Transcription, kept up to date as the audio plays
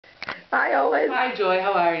Hi, Owen. Hi, Joy.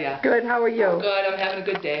 How are you? Good. How are you? I'm good. I'm having a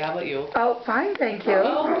good day. How about you? Oh, fine, thank you.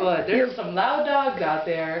 Oh, good. There's some loud dogs out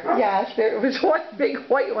there. Yes, there was one big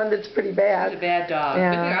white one that's pretty bad. He's a bad dog. Yeah.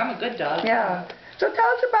 Good thing I'm a good dog. Yeah. So tell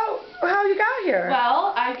us about how you got here.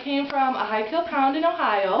 Well, I came from a high-kill pound in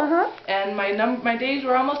Ohio, and my days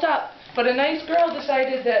were almost up. But a nice girl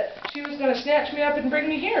decided that she was going to snatch me up and bring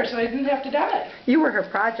me here so I didn't have to die. You were her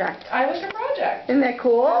project. I was her project. Isn't that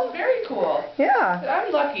cool? That's very cool. Yeah.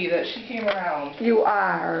 I'm lucky that she came around. You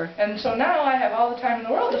are. And so now I have all the time in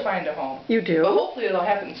the world to find a home. You do? But hopefully it'll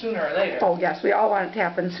happen sooner or later. Oh, yes. We all want it to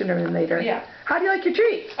happen sooner than later. Yeah. How do you like your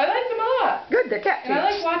treats? I like them a lot. Good. They're cat treats. And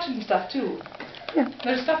I like watching stuff, too. Yeah.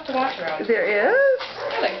 There's stuff to watch around. There is?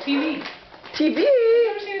 I like TV. TV?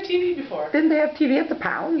 I've never seen a TV before. Didn't they have TV at the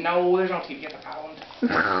pound? No, there's no TV at the pound.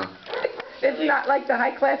 It's not like the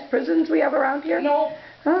high-class prisons we have around here? No.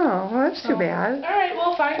 Oh, well, that's too bad. All right,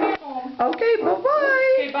 well, find me a home. Okay,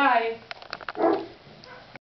 bye-bye. Okay, bye.